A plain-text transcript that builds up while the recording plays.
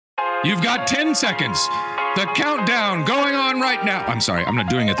You've got 10 seconds. The countdown going on right now. I'm sorry, I'm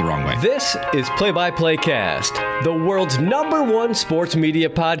not doing it the wrong way. This is Play by Play Cast, the world's #1 sports media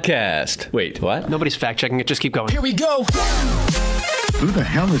podcast. Wait, what? Nobody's fact-checking it. Just keep going. Here we go. Who the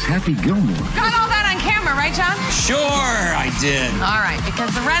hell is Happy Gilmore? Got all that on camera, right, John? Sure, I did. All right,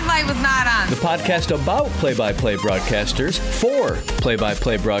 because the red light was not on. The podcast about play-by-play broadcasters for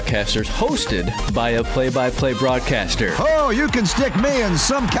play-by-play broadcasters, hosted by a play-by-play broadcaster. Oh, you can stick me in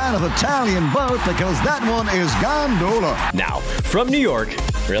some kind of Italian boat because that one is gondola. Now, from New York,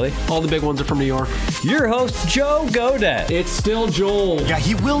 really? All the big ones are from New York. Your host, Joe Godet. It's still Joel. Yeah,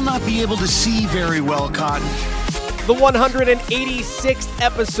 he will not be able to see very well, Cotton. The 186th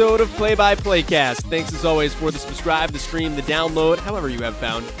episode of Play by Play Cast. Thanks as always for the subscribe, the stream, the download, however you have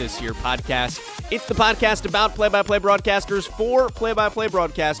found this here podcast. It's the podcast about play-by-play broadcasters for play-by-play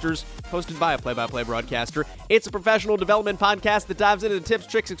broadcasters, hosted by a play-by-play broadcaster. It's a professional development podcast that dives into the tips,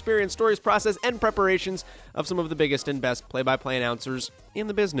 tricks, experience, stories, process, and preparations of some of the biggest and best play-by-play announcers in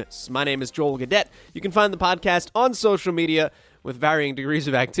the business. My name is Joel Godet. You can find the podcast on social media with varying degrees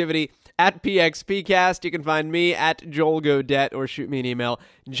of activity at PXPcast. You can find me at Joel Godet or shoot me an email,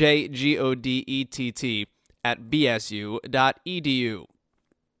 jgodett@bsu.edu.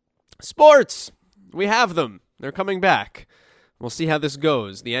 Sports! We have them. They're coming back. We'll see how this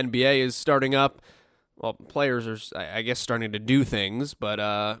goes. The NBA is starting up. Well, players are, I guess, starting to do things, but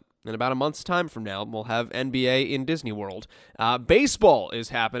in about a month's time from now, we'll have NBA in Disney World. Baseball is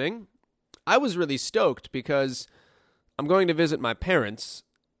happening. I was really stoked because I'm going to visit my parents.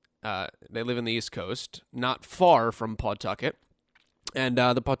 They live in the East Coast, not far from Pawtucket. And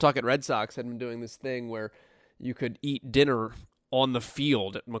the Pawtucket Red Sox had been doing this thing where you could eat dinner on the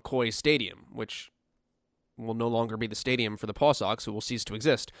field at McCoy Stadium, which will no longer be the stadium for the Paw Sox, who will cease to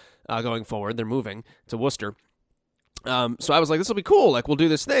exist going forward. They're moving to Worcester. So I was like, this will be cool. Like, we'll do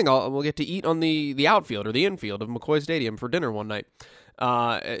this thing. We'll get to eat on the outfield or the infield of McCoy Stadium for dinner one night.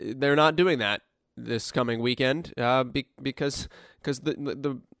 They're not doing that this coming weekend because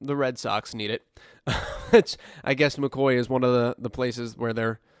the Red Sox need it. I guess McCoy is one of the places where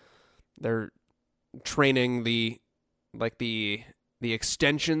they're training the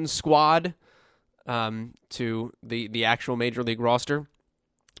extension squad to the actual Major League roster.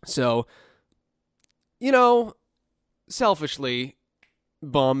 So, selfishly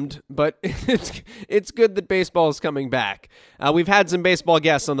bummed, but it's good that baseball is coming back. We've had some baseball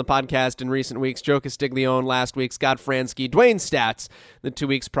guests on the podcast in recent weeks. Joe Castiglione last week, Scott Fransky, Dwayne Stats the 2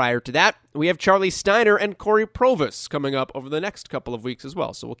 weeks prior to that. We have Charlie Steiner and Corey Provis coming up over the next couple of weeks as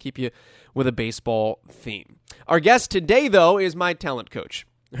well, so we'll keep you with a baseball theme. Our guest today, though, is my talent coach.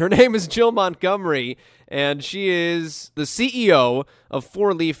 Her name is Jill Montgomery, and she is the CEO of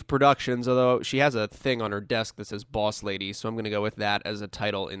Four Leaf Productions, although she has a thing on her desk that says Boss Lady, so I'm going to go with that as a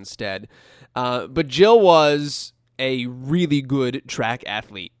title instead. But Jill was a really good track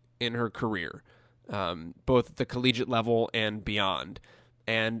athlete in her career, both at the collegiate level and beyond.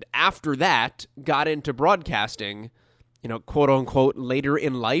 And after that, got into broadcasting, quote-unquote, later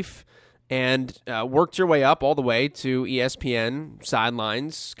in life, and worked your way up all the way to ESPN,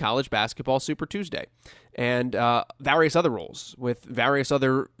 Sidelines, College Basketball, Super Tuesday, and various other roles with various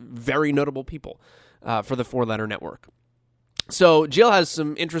other very notable people for the four-letter network. So Jill has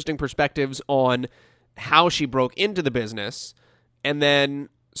some interesting perspectives on how she broke into the business, and then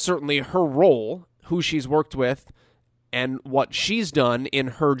certainly her role, who she's worked with, and what she's done in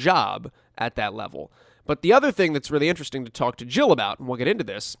her job at that level. But the other thing that's really interesting to talk to Jill about, and we'll get into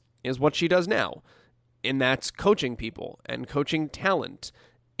this, is what she does now, and that's coaching people and coaching talent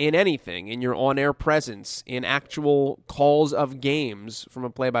in anything, in your on-air presence, in actual calls of games from a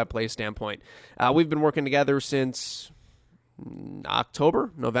play-by-play standpoint. We've been working together since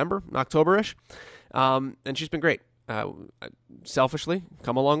October-ish, and she's been great. Selfishly,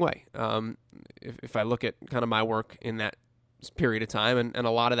 come a long way. If I look at kind of my work in that period of time, and a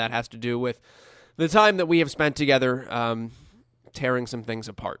lot of that has to do with the time that we have spent together tearing some things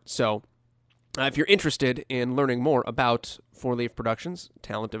apart. So if you're interested in learning more about Four Leaf Productions,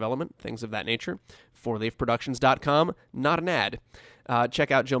 talent development, things of that nature, fourleafproductions.com, not an ad.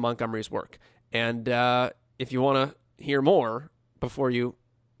 Check out Jill Montgomery's work. And if you want to hear more before you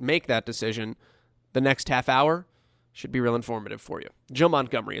make that decision, the next half hour should be real informative for you. Jill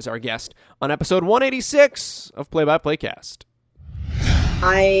Montgomery is our guest on episode 186 of Play by Play Cast.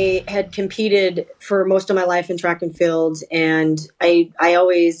 I had competed for most of my life in track and field, and I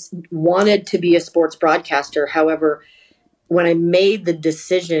always wanted to be a sports broadcaster. However, when I made the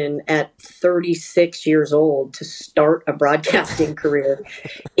decision at 36 years old to start a broadcasting career,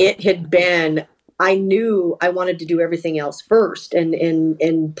 it had been I knew I wanted to do everything else first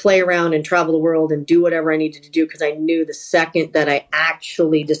and play around and travel the world and do whatever I needed to do, because I knew the second that I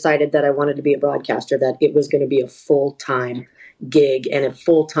actually decided that I wanted to be a broadcaster, that it was going to be a full-time gig and a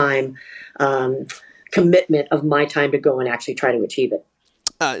full-time commitment of my time to go and actually try to achieve it.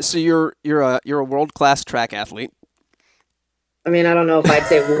 So you're a world-class track athlete. I mean, I don't know if I'd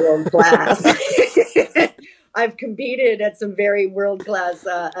say world-class. I've competed at some very world-class,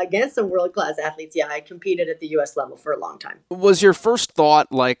 against some world-class athletes. Yeah, I competed at the U.S. level for a long time. Was your first thought,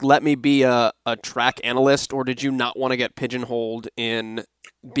 like, let me be a track analyst, or did you not want to get pigeonholed in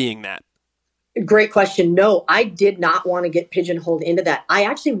being that? Great question. No, I did not want to get pigeonholed into that. I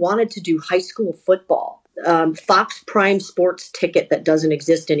actually wanted to do high school football. Fox Prime Sports Ticket, that doesn't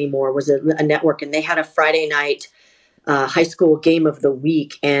exist anymore, was a network, and they had a Friday night high school game of the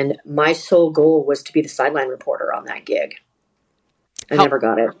week, and my sole goal was to be the sideline reporter on that gig. I never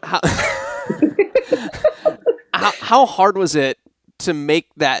got it. How hard was it to make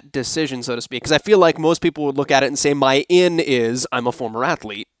that decision, so to speak? Because I feel like most people would look at it and say, my in is I'm a former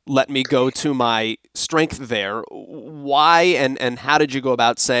athlete. Let me go to my strength there. Why and how did you go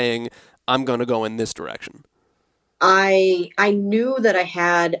about saying, I'm going to go in this direction? I knew that I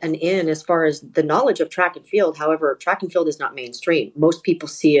had an in as far as the knowledge of track and field. However, track and field is not mainstream. Most people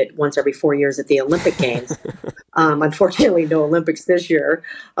see it once every 4 years at the Olympic Games. Unfortunately, no Olympics this year.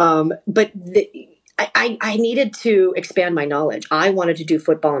 But I needed to expand my knowledge. I wanted to do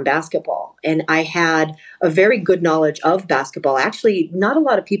football and basketball, and I had a very good knowledge of basketball. Actually, not a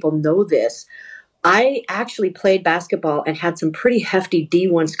lot of people know this. I actually played basketball and had some pretty hefty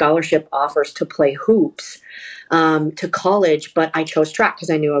D1 scholarship offers to play hoops to college, but I chose track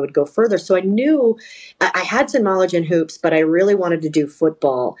because I knew I would go further. So I knew I had some knowledge in hoops, but I really wanted to do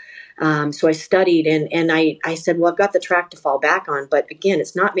football. So I studied and I said, well, I've got the track to fall back on, but again,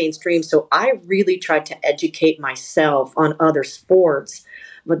 it's not mainstream. So I really tried to educate myself on other sports.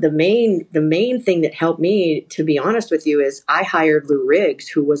 But the main thing that helped me, to be honest with you, is I hired Lou Riggs,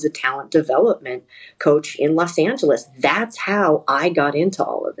 who was a talent development coach in Los Angeles. That's how I got into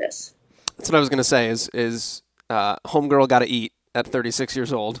all of this. That's what I was going to say is homegirl got to eat at 36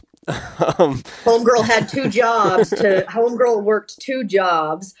 years old. Homegirl had two jobs. Homegirl worked two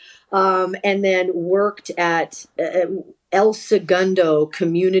jobs and then worked at El Segundo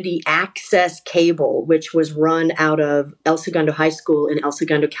Community Access Cable, which was run out of El Segundo High School in El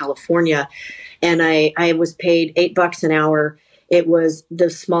Segundo, California. And I was paid $8 an hour. It was the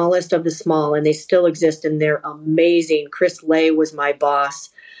smallest of the small, and they still exist, and they're amazing. Chris Lay was my boss,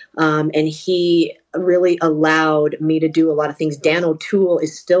 and he really allowed me to do a lot of things. Dan O'Toole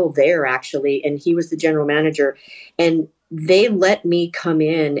is still there, actually, and he was the general manager. And they let me come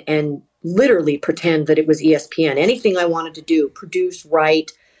in and literally pretend that it was ESPN. Anything I wanted to do, produce,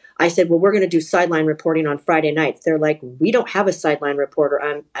 write. I said, well, we're going to do sideline reporting on Friday nights. They're like, we don't have a sideline reporter.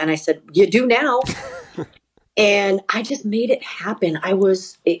 And I said, you do now. And I just made it happen.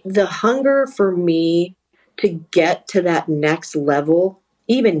 The hunger for me to get to that next level,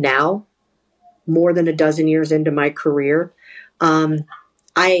 even now, more than a dozen years into my career,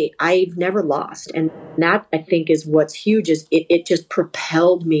 I've never lost. And that, I think, is what's huge, is it just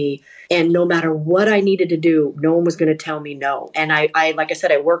propelled me. And no matter what I needed to do, no one was going to tell me no. And I like I said,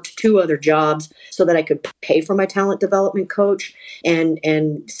 I worked 2 other jobs so that I could pay for my talent development coach and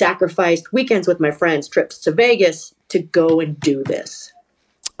sacrificed weekends with my friends, trips to Vegas to go and do this.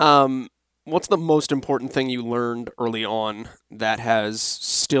 What's the most important thing you learned early on that has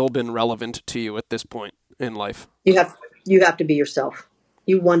still been relevant to you at this point in life? You have to be yourself.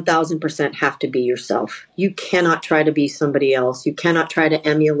 You 1000% have to be yourself. You cannot try to be somebody else. You cannot try to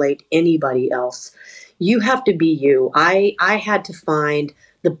emulate anybody else. You have to be you. I had to find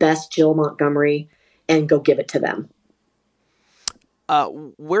the best Jill Montgomery and go give it to them.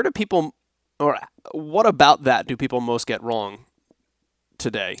 Where do people, or what about that do people most get wrong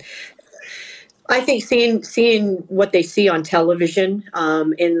today? I think seeing what they see on television,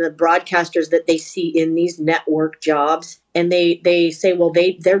 in the broadcasters that they see in these network jobs, and they say, well,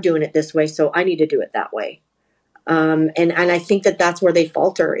 they're doing it this way, so I need to do it that way. And I think that's where they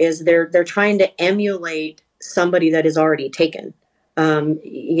falter, is they're trying to emulate somebody that is already taken. As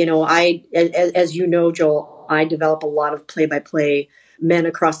you know, Joel, I develop a lot of play-by-play men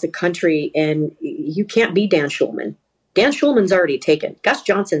across the country, and you can't be Dan Schulman. Dan Schulman's already taken. Gus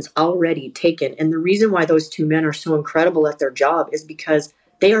Johnson's already taken. And the reason why those 2 men are so incredible at their job is because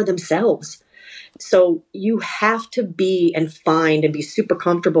they are themselves. So you have to be and find and be super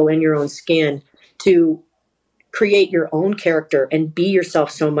comfortable in your own skin to create your own character and be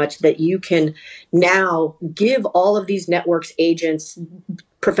yourself so much that you can now give all of these networks, agents,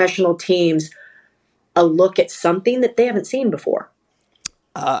 professional teams a look at something that they haven't seen before.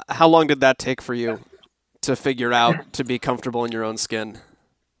 How long did that take for you to figure out to be comfortable in your own skin?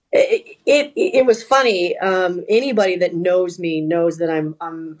 It was funny. Anybody that knows me knows that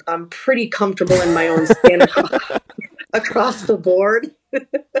I'm pretty comfortable in my own skin across the board.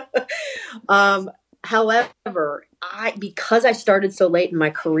 However, because I started so late in my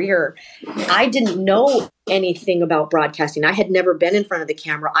career, I didn't know anything about broadcasting. I had never been in front of the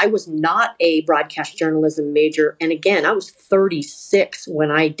camera. I was not a broadcast journalism major. And again, I was 36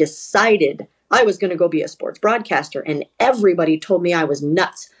 when I decided I was going to go be a sports broadcaster. And everybody told me I was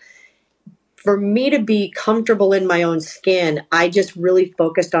nuts. For me to be comfortable in my own skin, I just really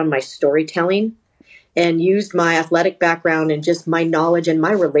focused on my storytelling and used my athletic background and just my knowledge and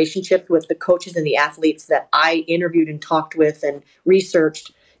my relationship with the coaches and the athletes that I interviewed and talked with and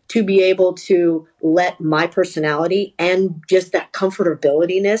researched to be able to let my personality and just that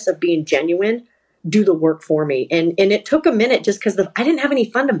comfortability-ness of being genuine do the work for me. And it took a minute just because I didn't have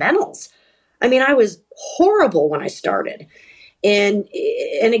any fundamentals. I mean, I was horrible when I started. And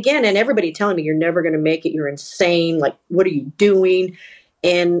again, and everybody telling me, you're never going to make it. You're insane. Like, what are you doing?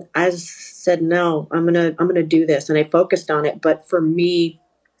 And I said, no, I'm going to do this. And I focused on it. But for me,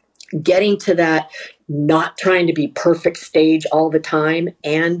 getting to that, not trying to be perfect stage all the time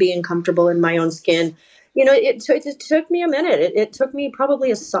and being comfortable in my own skin, it took me a minute. It took me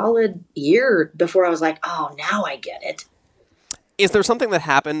probably a solid year before I was like, oh, now I get it. Is there something that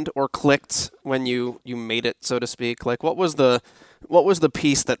happened or clicked when you made it, so to speak? Like, what was the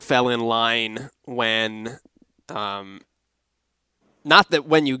piece that fell in line when, not that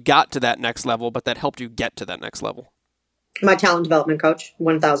when you got to that next level, but that helped you get to that next level? My talent development coach,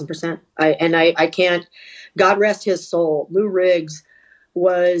 1,000%. I can't, God rest his soul. Lou Riggs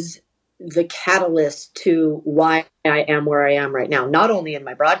was the catalyst to why I am where I am right now, not only in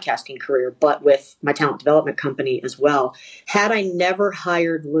my broadcasting career, but with my talent development company as well. Had I never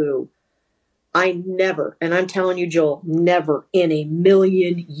hired Lou, I never, and I'm telling you, Joel, never in a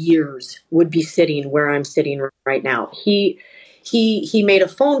million years would be sitting where I'm sitting right now. He made a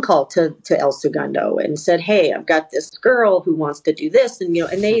phone call to El Segundo and said, hey, I've got this girl who wants to do this. And,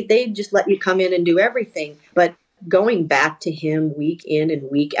 and they just let you come in and do everything. But going back to him week in and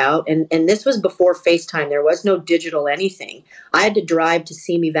week out, and this was before FaceTime. There was no digital anything. I had to drive to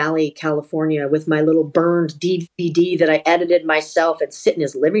Simi Valley, California with my little burned DVD that I edited myself and sit in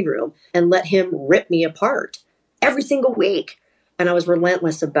his living room and let him rip me apart every single week. And I was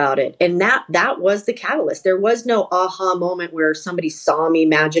relentless about it. And that was the catalyst. There was no aha moment where somebody saw me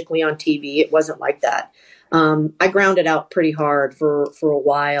magically on TV. It wasn't like that. I grounded out pretty hard for a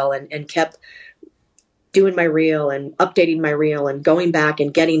while and kept doing my reel and updating my reel and going back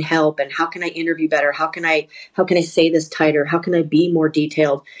and getting help and how can I interview better? How can I say this tighter? How can I be more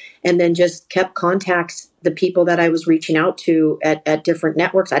detailed? And then just kept contacts, the people that I was reaching out to at different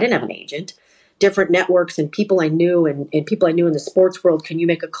networks. I didn't have an agent, different networks and people I knew and people I knew in the sports world. Can you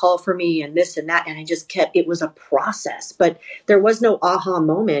make a call for me and this and that? And I just kept, it was a process, but there was no aha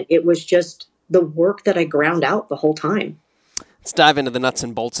moment. It was just the work that I ground out the whole time. Let's dive into the nuts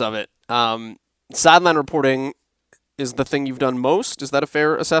and bolts of it. Sideline reporting is the thing you've done most. Is that a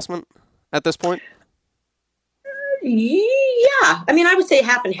fair assessment at this point? Yeah. I mean, I would say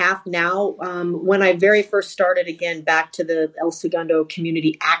half and half now. When I very first started, again, back to the El Segundo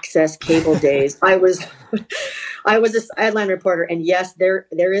community access cable days, I was a sideline reporter. And yes, there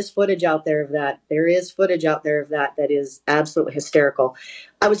is footage out there of that. There is footage out there of that is absolutely hysterical.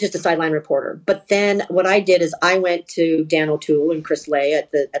 I was just a sideline reporter. But then what I did is I went to Dan O'Toole and Chris Lay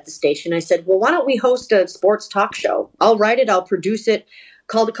at the station. I said, well, why don't we host a sports talk show? I'll write it. I'll produce it.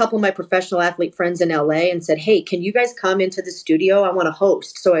 Called a couple of my professional athlete friends in LA and said, hey, can you guys come into the studio? I want to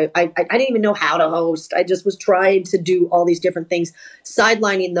host. So I didn't even know how to host. I just was trying to do all these different things.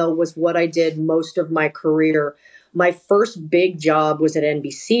 Sidelining, though, was what I did most of my career. My first big job was at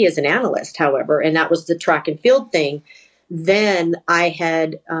NBC as an analyst, however, and that was the track and field thing. Then I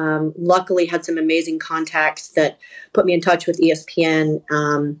had luckily had some amazing contacts that put me in touch with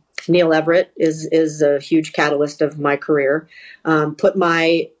ESPN. Neil Everett is a huge catalyst of my career. Put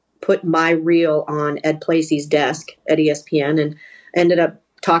my reel on Ed Placey's desk at ESPN and ended up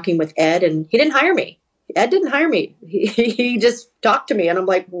talking with Ed, and he didn't hire me. Ed didn't hire me. He just talked to me, and I'm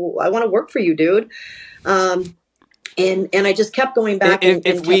like, well, I want to work for you, dude. And I just kept going back.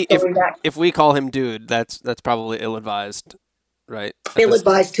 If we call him dude, that's probably ill-advised right?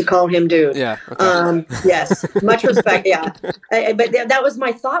 Ill-advised to call him dude. Yeah. Okay. Yes, much respect. Yeah, but that was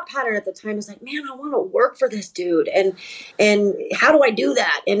my thought pattern at the time. I was like, man, I want to work for this dude, and how do I do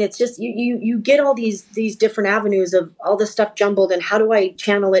that? And it's just you get all these different avenues of all this stuff jumbled, and how do I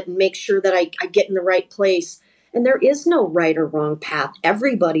channel it and make sure that I get in the right place? And there is no right or wrong path.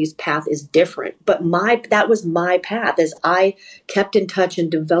 Everybody's path is different. But that was my path as I kept in touch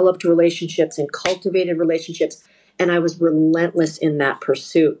and developed relationships and cultivated relationships. And I was relentless in that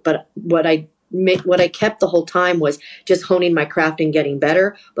pursuit. But what I kept the whole time was just honing my craft and getting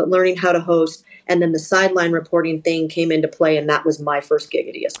better, but learning how to host. And then the sideline reporting thing came into play, and that was my first gig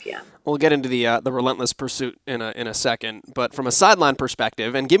at ESPN. We'll get into the relentless pursuit in a second, but from a sideline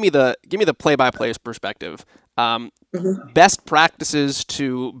perspective, and give me the play-by-play perspective. Best practices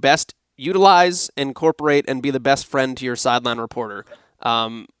to best utilize, incorporate, and be the best friend to your sideline reporter.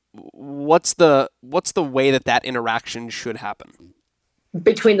 What's the way that interaction should happen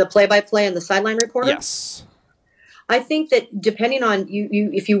between the play-by-play and the sideline reporter? Yes. I think that depending on you,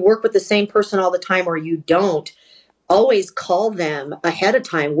 if you work with the same person all the time or you don't, always call them ahead of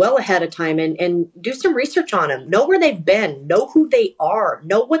time, well ahead of time, and do some research on them. Know where they've been, know who they are,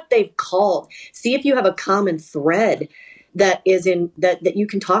 know what they've called. See if you have a common thread that is in that you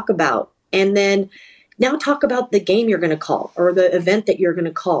can talk about. And then now talk about the game you're going to call or the event that you're going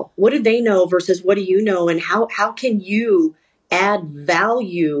to call. What do they know versus what do you know? And how can you add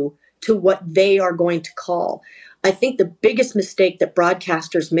value to what they are going to call? I think the biggest mistake that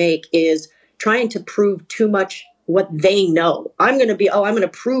broadcasters make is trying to prove too much what they know. I'm going to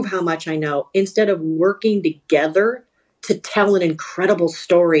prove how much I know, instead of working together to tell an incredible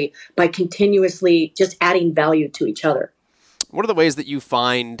story by continuously just adding value to each other. What are the ways that you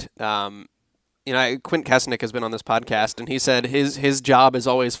find, Quint Kesnick has been on this podcast, and he said his job is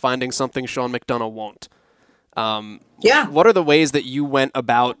always finding something Sean McDonough won't. Yeah. What are the ways that you went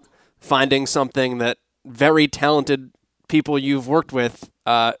about finding something that very talented people you've worked with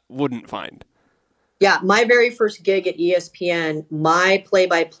wouldn't find? Yeah, my very first gig at ESPN, my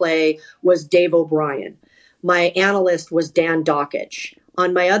play-by-play was Dave O'Brien. My analyst was Dan Dockich.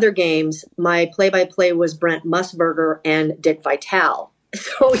 On my other games, my play-by-play was Brent Musburger and Dick Vitale.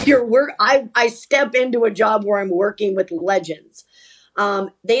 So I step into a job where I'm working with legends.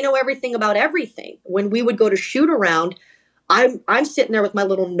 They know everything about everything. When we would go to shoot around, I'm sitting there with my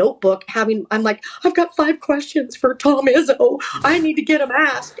little notebook I'm like, I've got 5 questions for Tom Izzo. I need to get him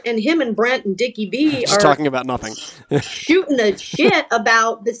asked. And him and Brent and Dickie B are talking about nothing, shooting the shit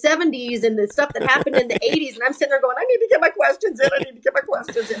about the 70s and the stuff that happened in the 80s. And I'm sitting there going, I need to get my questions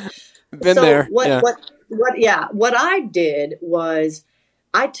in. Been there. What I did was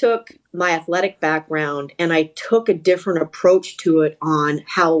I took my athletic background and I took a different approach to it on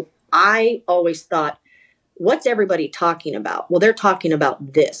how I always thought, what's everybody talking about? Well, they're talking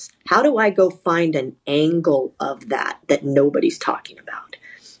about this. How do I go find an angle of that nobody's talking about?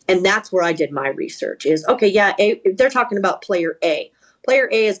 And that's where I did my research is, okay, yeah, they're talking about player A. Player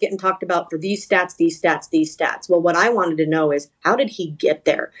A is getting talked about for these stats, these stats, these stats. Well, what I wanted to know is, how did he get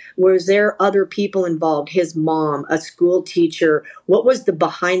there? Was there other people involved? His mom, a school teacher? What was the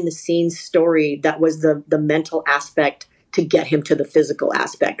behind the scenes story that was the mental aspect to get him to the physical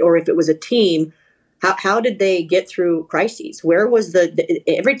aspect? Or if it was a team, how did they get through crises? Where was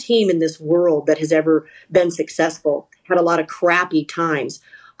every team in this world that has ever been successful had a lot of crappy times.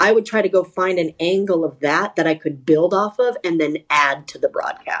 I would try to go find an angle of that I could build off of and then add to the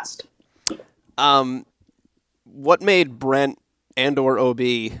broadcast. What made Brent and or OB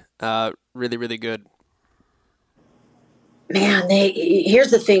really, really good? Man,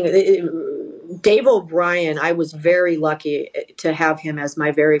 here's the thing. Dave O'Brien, I was very lucky to have him as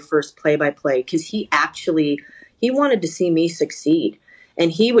my very first play-by-play because he wanted to see me succeed.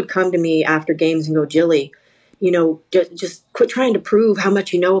 And he would come to me after games and go, Jilly, just quit trying to prove how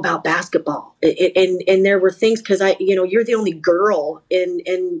much you know about basketball. And there were things because you're the only girl.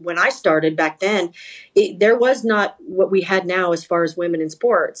 And when I started back then, there was not what we had now as far as women in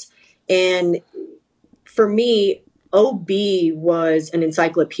sports. And for me, OB was an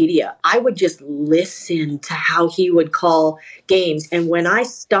encyclopedia. I would just listen to how he would call games. And when I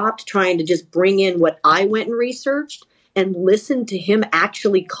stopped trying to just bring in what I went and researched and listened to him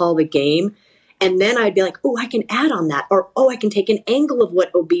actually call the game, and then I'd be like, oh, I can add on that. Or, oh, I can take an angle of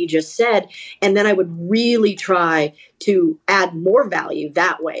what OB just said. And then I would really try to add more value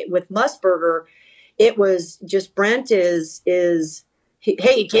that way. With Musburger, it was just Brent is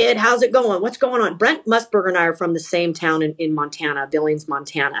Hey kid, how's it going? What's going on? Brent Musburger and I are from the same town in Montana, Billings,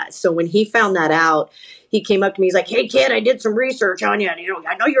 Montana. So when he found that out, he came up to me. He's like, hey kid, I did some research on you. And,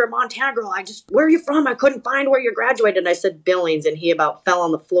 I know you're a Montana girl. Where are you from? I couldn't find where you graduated. And I said Billings, and he about fell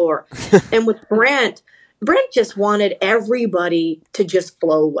on the floor. And with Brent just wanted everybody to just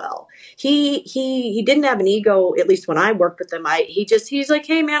flow well. He didn't have an ego, at least when I worked with him. He's like,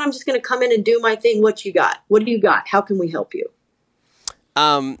 hey man, I'm just going to come in and do my thing. What you got? What do you got? How can we help you?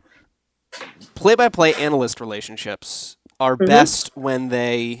 Play-by-play analyst relationships are best when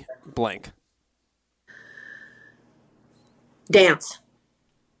they blank. Dance.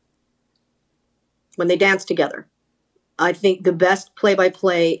 When they dance together. I think the best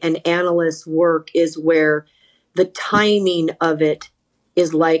play-by-play and analyst work is where the timing of it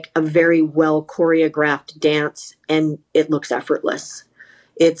is like a very well choreographed dance and it looks effortless.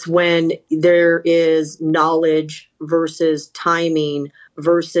 It's when there is knowledge versus timing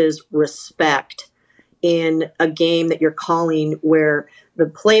versus respect in a game that you're calling, where the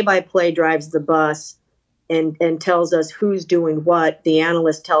play-by-play drives the bus and tells us who's doing what. The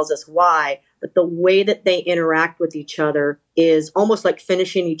analyst tells us why. But the way that they interact with each other is almost like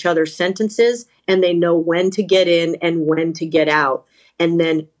finishing each other's sentences, and they know when to get in and when to get out, and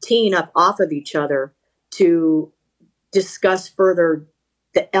then teeing up off of each other to discuss further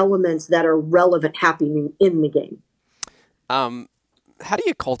the elements that are relevant happening in the game. How do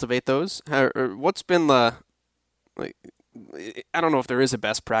you cultivate those? Or what's been the, I don't know if there is a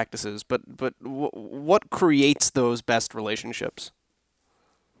best practices, but what creates those best relationships?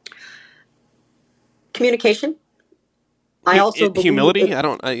 Communication. I also believe humility.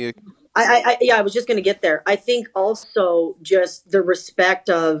 I was just going to get there. I think also just the respect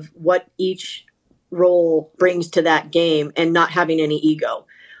of what each role brings to that game and not having any ego.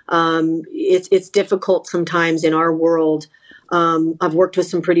 It's difficult sometimes in our world. I've worked with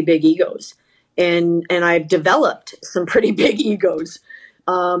some pretty big egos, and I've developed some pretty big egos.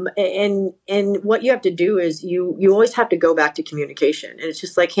 And what you have to do is you always have to go back to communication. And it's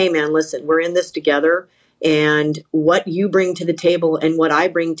just like, hey man, listen, we're in this together, and what you bring to the table and what I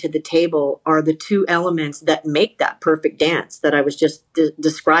bring to the table are the two elements that make that perfect dance that I was just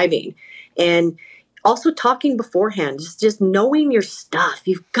describing. And also talking beforehand, just knowing your stuff.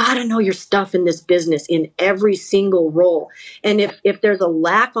 You've got to know your stuff in this business in every single role. And if there's a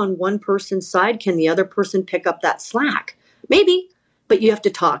lack on one person's side, can the other person pick up that slack? Maybe, but you have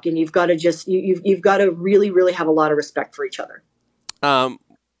to talk, and you've got to you've got to really, really have a lot of respect for each other.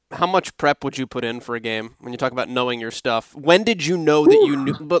 How much prep would you put in for a game when you talk about knowing your stuff? When did you know that you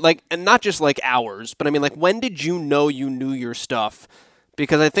knew, but and not just hours, but I mean, when did you know you knew your stuff?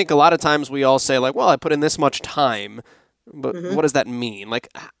 Because I think a lot of times we all say well, I put in this much time, but what does that mean?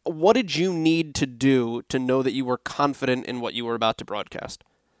 What did you need to do to know that you were confident in what you were about to broadcast?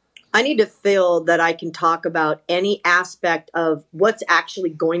 I need to feel that I can talk about any aspect of what's actually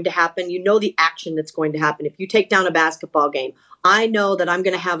going to happen. You know, the action that's going to happen. If you take down a basketball game, I know that I'm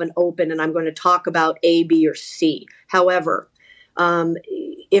going to have an open and I'm going to talk about A, B, or C. However,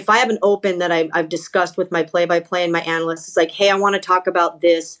 if I have an open that I've discussed with my play-by-play and my analyst, it's like, hey, I want to talk about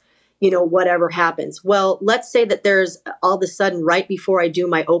this, whatever happens. Well, let's say that there's all of a sudden right before I do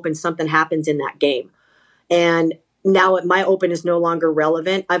my open, something happens in that game. And now my open is no longer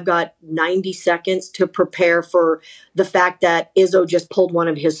relevant. I've got 90 seconds to prepare for the fact that Izzo just pulled one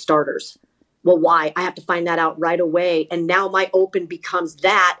of his starters. Well, why? I have to find that out right away. And now my open becomes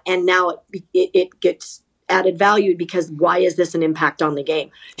that. And now it gets added value because why is this an impact on the game?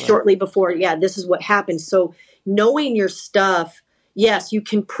 Right. Shortly before, this is what happens. So knowing your stuff, yes, you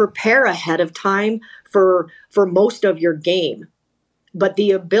can prepare ahead of time for most of your game. But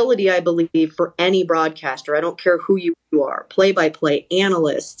the ability, I believe, for any broadcaster, I don't care who you are, play-by-play,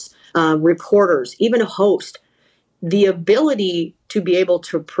 analysts, reporters, even a host, the ability to be able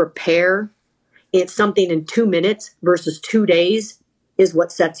to prepare something in 2 minutes versus 2 days is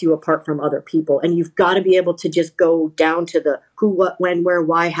what sets you apart from other people. And you've got to be able to just go down to the who, what, when, where,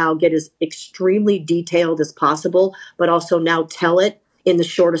 why, how, get as extremely detailed as possible, but also now tell it in the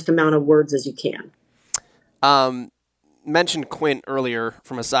shortest amount of words as you can. Mentioned Quint earlier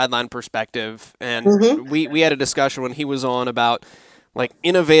from a sideline perspective, and we had a discussion when he was on about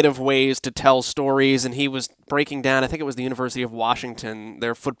innovative ways to tell stories, and he was breaking down, I think it was the University of Washington,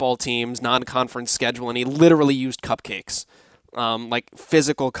 their football team's non-conference schedule, and he literally used cupcakes,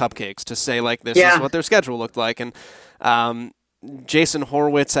 physical cupcakes, to say this is what their schedule looked like. And Jason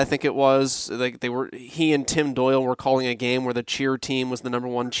Horwitz, I think it was, like he and Tim Doyle were calling a game where the cheer team was the number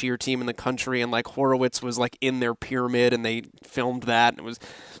one cheer team in the country, and like Horowitz was like in their pyramid, and they filmed that. And it was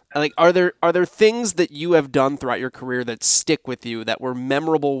like, are there things that you have done throughout your career that stick with you, that were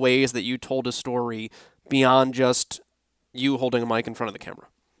memorable ways that you told a story beyond just you holding a mic in front of the camera?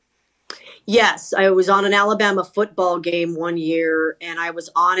 Yes, I was on an Alabama football game one year, and I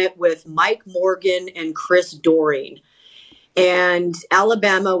was on it with Mike Morgan and Chris Doering. And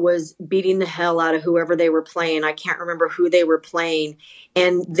Alabama was beating the hell out of whoever they were playing. I can't remember who they were playing.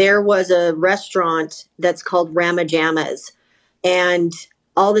 And there was a restaurant that's called Ramajama's. And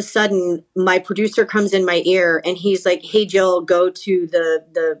all of a sudden, my producer comes in my ear, and he's like, "Hey, Jill, go to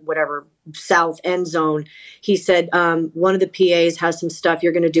the whatever, south end zone." He said, "One of the PAs has some stuff.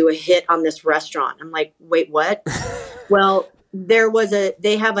 You're going to do a hit on this restaurant." I'm like, "Wait, what?" Well,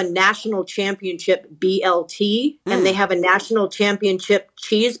 they have a national championship BLT, and they have a national championship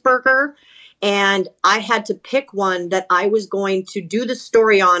cheeseburger. And I had to pick one that I was going to do the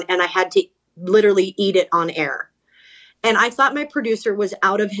story on, and I had to literally eat it on air. And I thought my producer was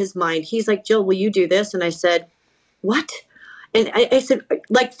out of his mind. He's like, "Jill, will you do this?" And I said, "What?" And I said,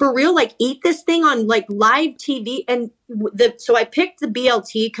 like, for real, like, eat this thing on like live TV. And so I picked the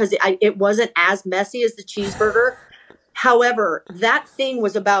BLT because it wasn't as messy as the cheeseburger. However, that thing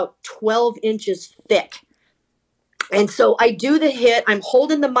was about 12 inches thick. And so I do the hit. I'm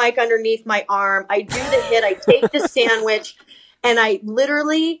holding the mic underneath my arm. I do the hit. I take the sandwich, and I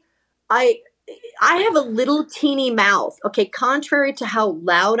literally, I have a little teeny mouth. Okay, contrary to how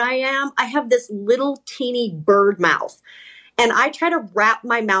loud I am, I have this little teeny bird mouth. And I try to wrap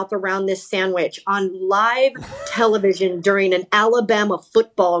my mouth around this sandwich on live television during an Alabama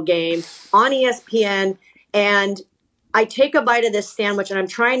football game on ESPN. And I take a bite of this sandwich, and I'm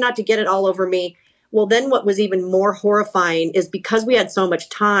trying not to get it all over me. Well, then what was even more horrifying is, because we had so much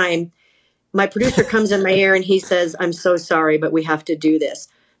time, my producer comes in my ear and he says, "I'm so sorry, but we have to do this."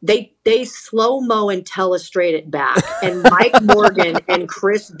 They slow-mo and telestrate it back. And Mike Morgan and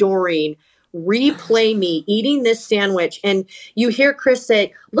Chris Doering replay me eating this sandwich. And you hear Chris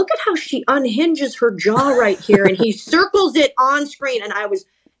say, "Look at how she unhinges her jaw right here." And he circles it on screen. And I was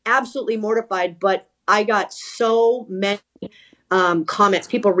absolutely mortified, but I got so many comments.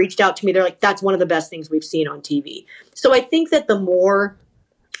 People reached out to me. They're like, "That's one of the best things we've seen on TV." So I think that the more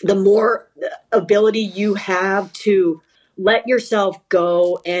ability you have to let yourself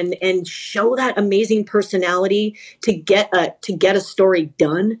go and show that amazing personality to get a story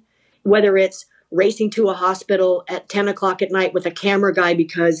done, whether it's racing to a hospital at 10 o'clock at night with a camera guy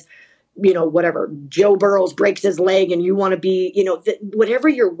because, whatever, Joe Burrows breaks his leg and you want to be, whatever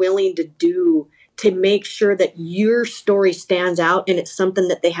you're willing to do to make sure that your story stands out and it's something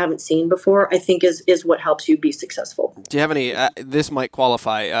that they haven't seen before, I think is what helps you be successful. Do you have any, this might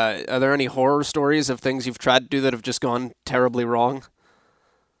qualify, are there any horror stories of things you've tried to do that have just gone terribly wrong?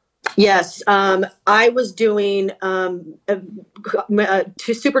 Yes. I was doing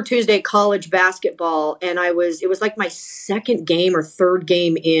Super Tuesday college basketball, and it was like my second game or third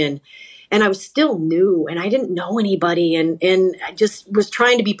game in. And I was still new, and I didn't know anybody, and I just was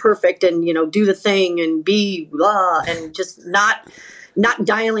trying to be perfect and, do the thing and be blah, and just not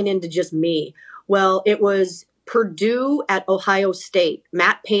dialing into just me. Well, it was Purdue at Ohio State.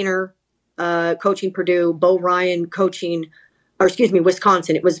 Matt Painter coaching Purdue, Bo Ryan coaching,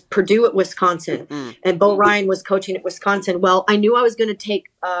 Wisconsin. It was Purdue at Wisconsin, and Bo Ryan was coaching at Wisconsin. Well, I knew I was going to take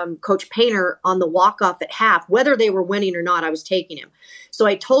Coach Painter on the walk-off at half. Whether they were winning or not, I was taking him. So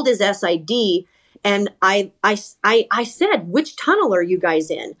I told his SID, and I said, "Which tunnel are you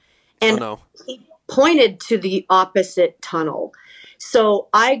guys in?" And he pointed to the opposite tunnel. So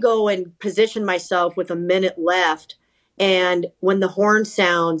I go and position myself with a minute left, and when the horn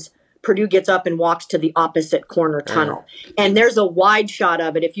sounds, Purdue gets up and walks to the opposite corner tunnel. And there's a wide shot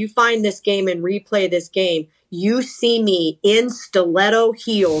of it. If you find this game and replay this game, you see me in stiletto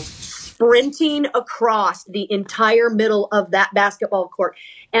heels sprinting across the entire middle of that basketball court.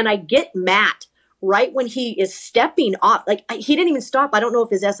 And I get Matt right when he is stepping off. Like, he didn't even stop. I don't know if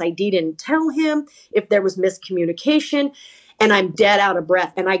his SID didn't tell him, if there was miscommunication. And I'm dead out of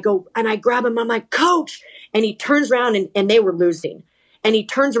breath. And I go and I grab him. I'm like, "Coach." And he turns around and they were losing. And he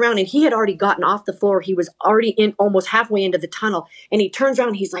turns around and he had already gotten off the floor. He was already in almost halfway into the tunnel. And he turns around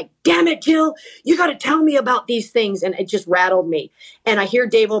and he's like, "Damn it, Jill, you got to tell me about these things." And it just rattled me. And I hear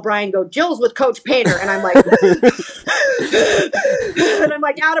Dave O'Brien go, "Jill's with Coach Painter." And I'm like, and I'm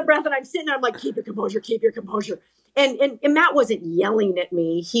like out of breath. And I'm sitting there. I'm like, "Keep your composure, keep your composure." And Matt wasn't yelling at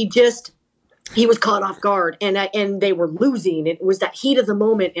me. He was caught off guard, and they were losing. It was that heat of the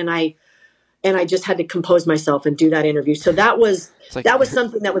moment. And I and I just had to compose myself and do that interview. So that was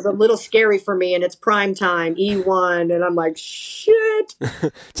something that was a little scary for me, and it's prime time, E1, and I'm like, shit.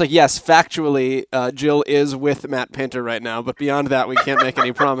 It's like, yes, factually, Jill is with Matt Painter right now, but beyond that, we can't make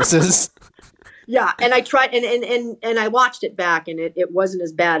any promises. Yeah, and I tried, and I watched it back, and it wasn't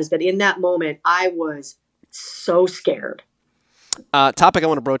as bad but in that moment, I was so scared. Topic I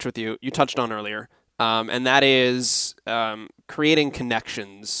want to broach with you, you touched on earlier, and that is creating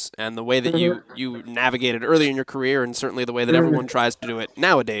connections and the way that you navigated early in your career, and certainly the way that everyone tries to do it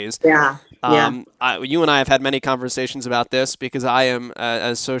nowadays. Yeah. You and I have had many conversations about this because I am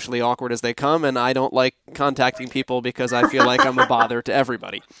as socially awkward as they come, and I don't like contacting people because I feel like I'm a bother to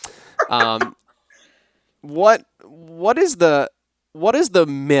everybody. What is the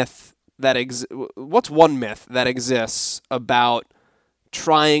myth that what's one myth that exists about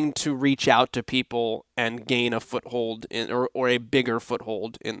trying to reach out to people and gain a foothold or a bigger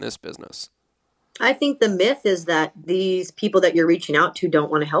foothold in this business? I think the myth is that these people that you're reaching out to don't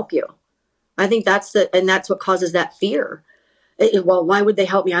want to help you. I think that's what causes that fear. Well, why would they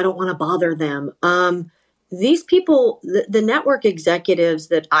help me? I don't want to bother them. These people, the network executives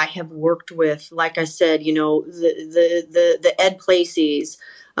that I have worked with, like I said, the Ed Placey's.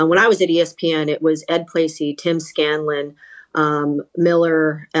 When I was at ESPN, it was Ed Placey, Tim Scanlon,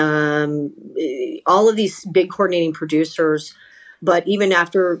 Miller, all of these big coordinating producers. But even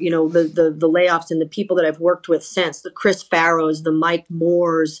after, the layoffs and the people that I've worked with since, the Chris Farrows, the Mike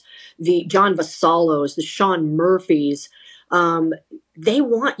Moores, the John Vasallos, the Sean Murphys, they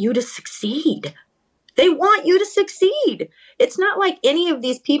want you to succeed. They want you to succeed. It's not like any of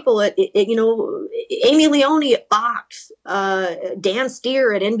these people at Amy Leone at Fox, Dan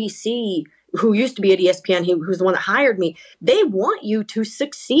Steer at NBC, who used to be at ESPN, who's the one that hired me. They want you to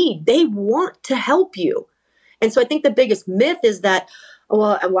succeed. They want to help you. And so I think the biggest myth is that,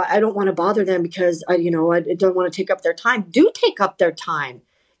 well, I don't want to bother them because I don't want to take up their time. Do take up their time.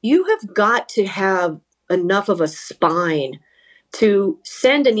 You have got to have enough of a spine to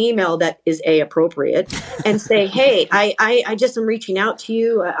send an email that is appropriate and say, hey, I just am reaching out to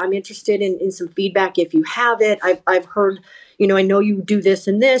you. I'm interested in some feedback if you have it. I've heard, I know you do this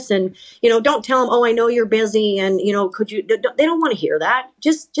and this, and, don't tell them, oh, I know you're busy. And, could you, they don't want to hear that.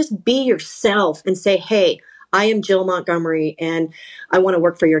 Just be yourself and say, hey, I am Jill Montgomery and I want to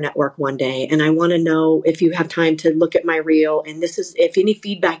work for your network one day. And I want to know if you have time to look at my reel. And if any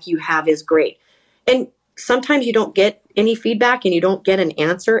feedback you have is great. And sometimes you don't get any feedback and you don't get an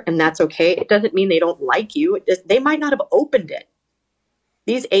answer, and that's okay. It doesn't mean they don't like you. They might not have opened it.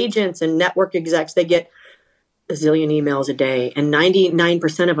 These agents and network execs, they get a zillion emails a day, and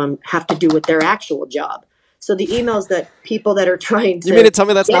 99% of them have to do with their actual job. So the emails that people that are trying to... You mean to tell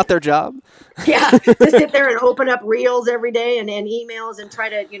me that's not their job? Yeah, to sit there and open up reels every day and emails and try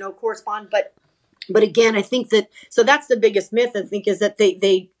to, correspond. But again, I think so that's the biggest myth, I think, is that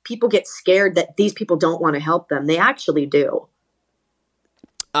people get scared that these people don't want to help them. They actually do.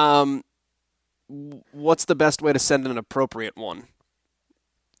 What's the best way to send an appropriate one?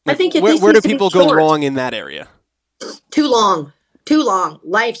 I think where do people go wrong in that area? Too long.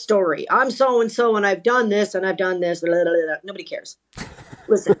 Life story. I'm so-and-so and I've done this and I've done this. Blah, blah, blah. Nobody cares.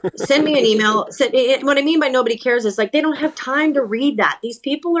 Listen, send me an email. What I mean by nobody cares is like they don't have time to read that. These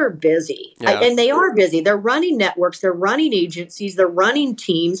people are busy. Yeah. And they are busy. They're running networks. They're running agencies. They're running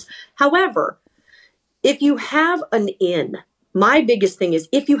teams. However, if you have an in, my biggest thing is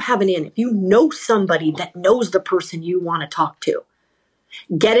if you have an in, if you know somebody that knows the person you want to talk to,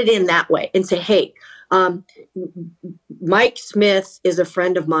 get it in that way and say, hey, Mike Smith is a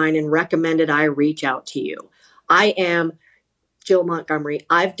friend of mine and recommended I reach out to you. I am Jill Montgomery.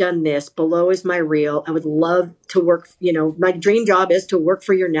 I've done this. Below is my reel. I would love to work. My dream job is to work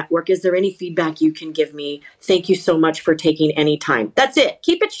for your network. Is there any feedback you can give me? Thank you so much for taking any time. That's it.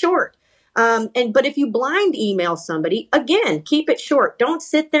 Keep it short. But if you blind email somebody, again, keep it short. Don't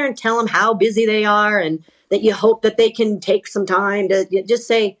sit there and tell them how busy they are and that you hope that they can take some time to just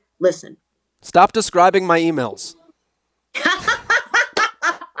say, listen. Stop describing my emails.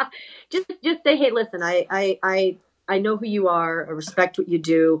 just say, hey, listen, I know who you are. I respect what you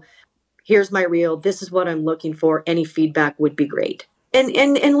do. Here's my reel. This is what I'm looking for. Any feedback would be great.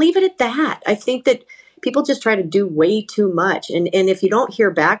 And leave it at that. I think that people just try to do way too much. And if you don't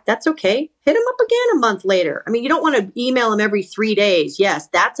hear back, that's okay. Hit them up again a month later. I mean, you don't want to email them every 3 days. Yes,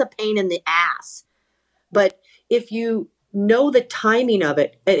 that's a pain in the ass. But if you know the timing of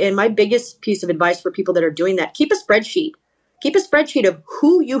it, and my biggest piece of advice for people that are doing that, keep a spreadsheet. Keep a spreadsheet of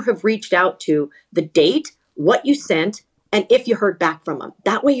who you have reached out to, the date, what you sent, and if you heard back from them.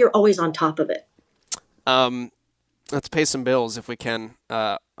 That way you're always on top of it. Let's pay some bills if we can.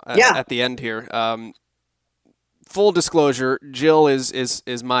 at the end here. Full disclosure, Jill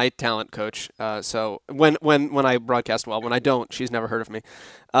is my talent coach. So when I broadcast well, when I don't, she's never heard of me.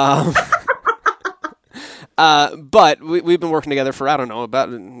 But we've been working together for, I don't know, about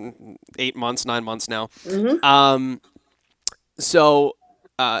 9 months now. Mm-hmm. So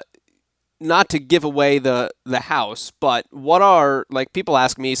not to give away the house, but what are, like, people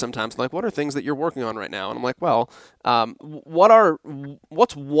ask me sometimes, like, what are things that you're working on right now? And I'm like, well,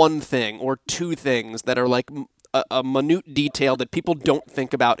 what's one thing or two things that are like a minute detail that people don't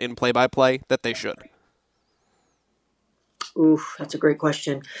think about in play-by-play that they should? Oof, that's a great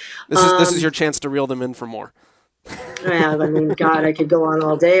question. This is your chance to reel them in for more. Yeah, I mean, God, I could go on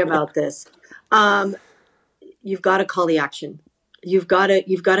all day about this. You've got to call the action. You've got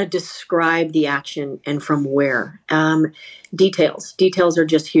to describe the action and from where. Details are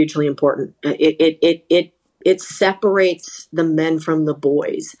just hugely important. It separates the men from the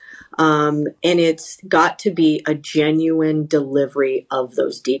boys. And it's got to be a genuine delivery of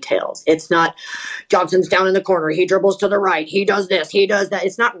those details. It's not Johnson's down in the corner. He dribbles to the right. He does this. He does that.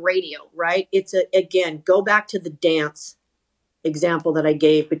 It's not radio, right? Again, go back to the dance example that I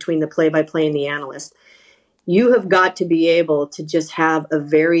gave between the play-by-play and the analyst. You have got to be able to just have a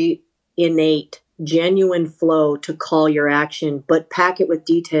very innate, genuine flow to call your action, but pack it with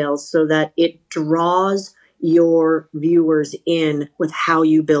details so that it draws your viewers in with how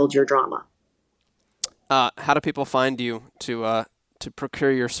you build your drama. How do people find you to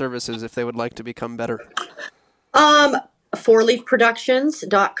procure your services if they would like to become better?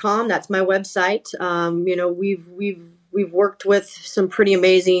 fourleafproductions.com. That's my website. We've worked with some pretty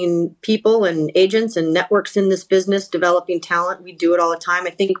amazing people and agents and networks in this business, developing talent. We do it all the time.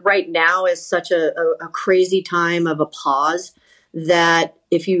 I think right now is such a crazy time of a pause that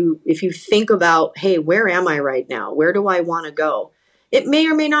if you think about, hey, where am I right now? Where do I want to go? It may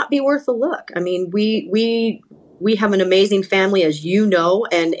or may not be worth a look. I mean, we have an amazing family, as you know,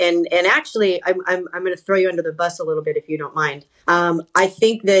 and actually, I'm going to throw you under the bus a little bit if you don't mind. I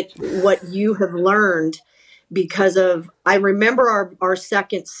think that what you have learned, because I remember our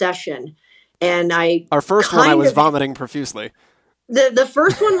second session, and our first one I was vomiting profusely. The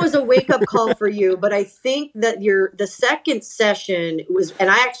first one was a wake-up call for you, but I think that the second session was, and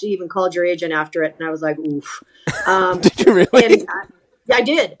I actually even called your agent after it, and I was like, oof. Did you really? I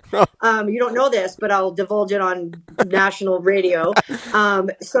did. You don't know this, but I'll divulge it on national radio.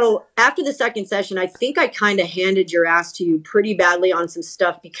 So after the second session, I think I kind of handed your ass to you pretty badly on some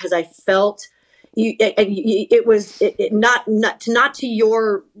stuff because I felt it was not to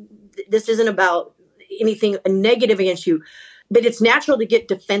your, this isn't about anything negative against you, but it's natural to get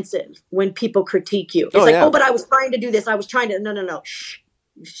defensive when people critique you. It's but I was trying to do this. I was trying to, no. Shh,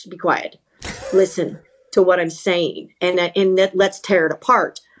 be quiet. Listen to what I'm saying. And let's tear it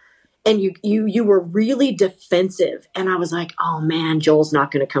apart. And you were really defensive. And I was like, oh man, Joel's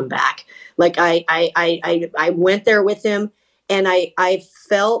not going to come back. Like I went there with him, and I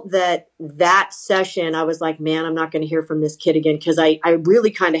felt that session, I was like, man, I'm not going to hear from this kid again. Cause I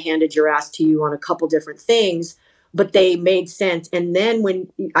really kind of handed your ass to you on a couple different things, but they made sense. And then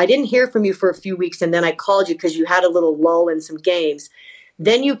when I didn't hear from you for a few weeks, and then I called you because you had a little lull in some games,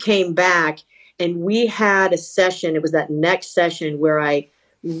 then you came back and we had a session. It was that next session where I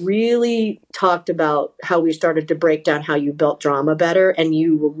really talked about how we started to break down how you built drama better, and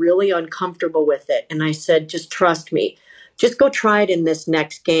you were really uncomfortable with it. And I said, just trust me. Just go try it in this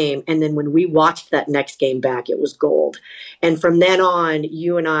next game. And then when we watched that next game back, it was gold. And from then on,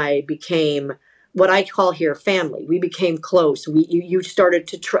 you and I became what I call here family. We became close. You started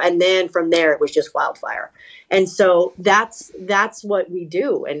to try, and then from there it was just wildfire. And so that's what we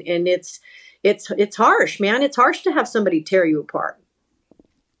do. And it's harsh, man. It's harsh to have somebody tear you apart.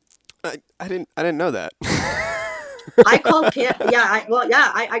 I didn't know that. I called Kim.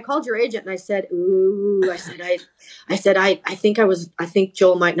 I called your agent and I said, ooh, I think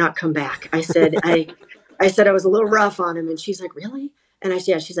Joel might not come back. I said I was a little rough on him, and she's like, really? And I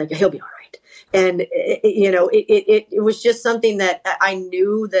said, yeah. She's like, he'll be all right. And it was just something that I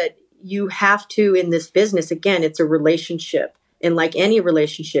knew that you have to, in this business, again, it's a relationship. And like any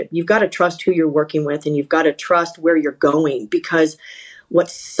relationship, you've got to trust who you're working with, and you've got to trust where you're going, because what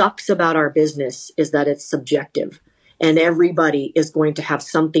sucks about our business is that it's subjective, and everybody is going to have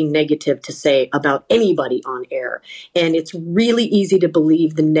something negative to say about anybody on air. And it's really easy to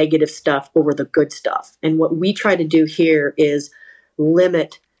believe the negative stuff over the good stuff. And what we try to do here is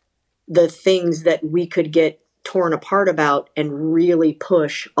limit the things that we could get torn apart about, and really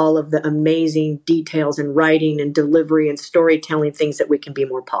push all of the amazing details and writing and delivery and storytelling things that we can be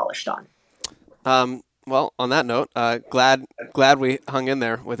more polished on. Well, on that note, glad we hung in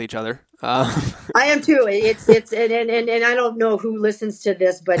there with each other. I am too. It's and I don't know who listens to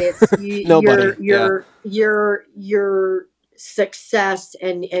this, but it's Nobody. your success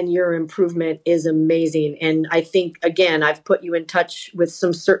and your improvement is amazing. And I think, again, I've put you in touch with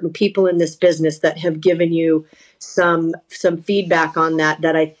some certain people in this business that have given you some feedback on that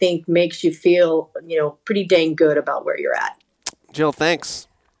I think makes you feel, pretty dang good about where you're at. Jill, thanks.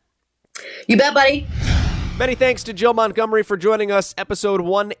 You bet, buddy. Many thanks to Jill Montgomery for joining us. Episode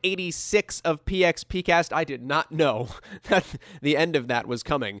 186 of PXPcast. I did not know that the end of that was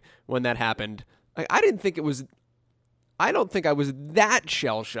coming when that happened. I don't think I was that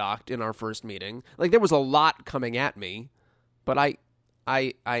shell-shocked in our first meeting. Like, there was a lot coming at me, but I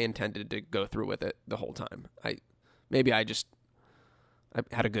intended to go through with it the whole time. I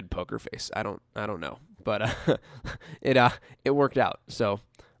had a good poker face. I don't know, but it worked out. So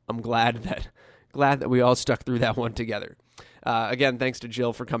I'm glad that we all stuck through that one together. Again, thanks to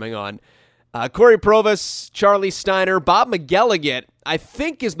Jill for coming on. Corey Provus, Charlie Steiner, Bob McGilligan, I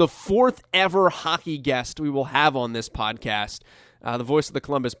think is the fourth ever hockey guest we will have on this podcast. The voice of the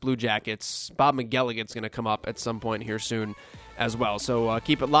Columbus Blue Jackets, Bob McGilligan's going to come up at some point here soon as well. So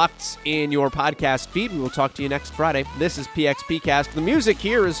keep it locked in your podcast feed. We will talk to you next Friday. This is PXPcast. The music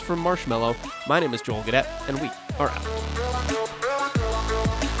here is from Marshmello. My name is Joel Gadet, and we are out.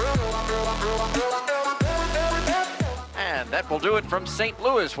 And that will do it from St.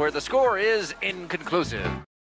 Louis, where the score is inconclusive.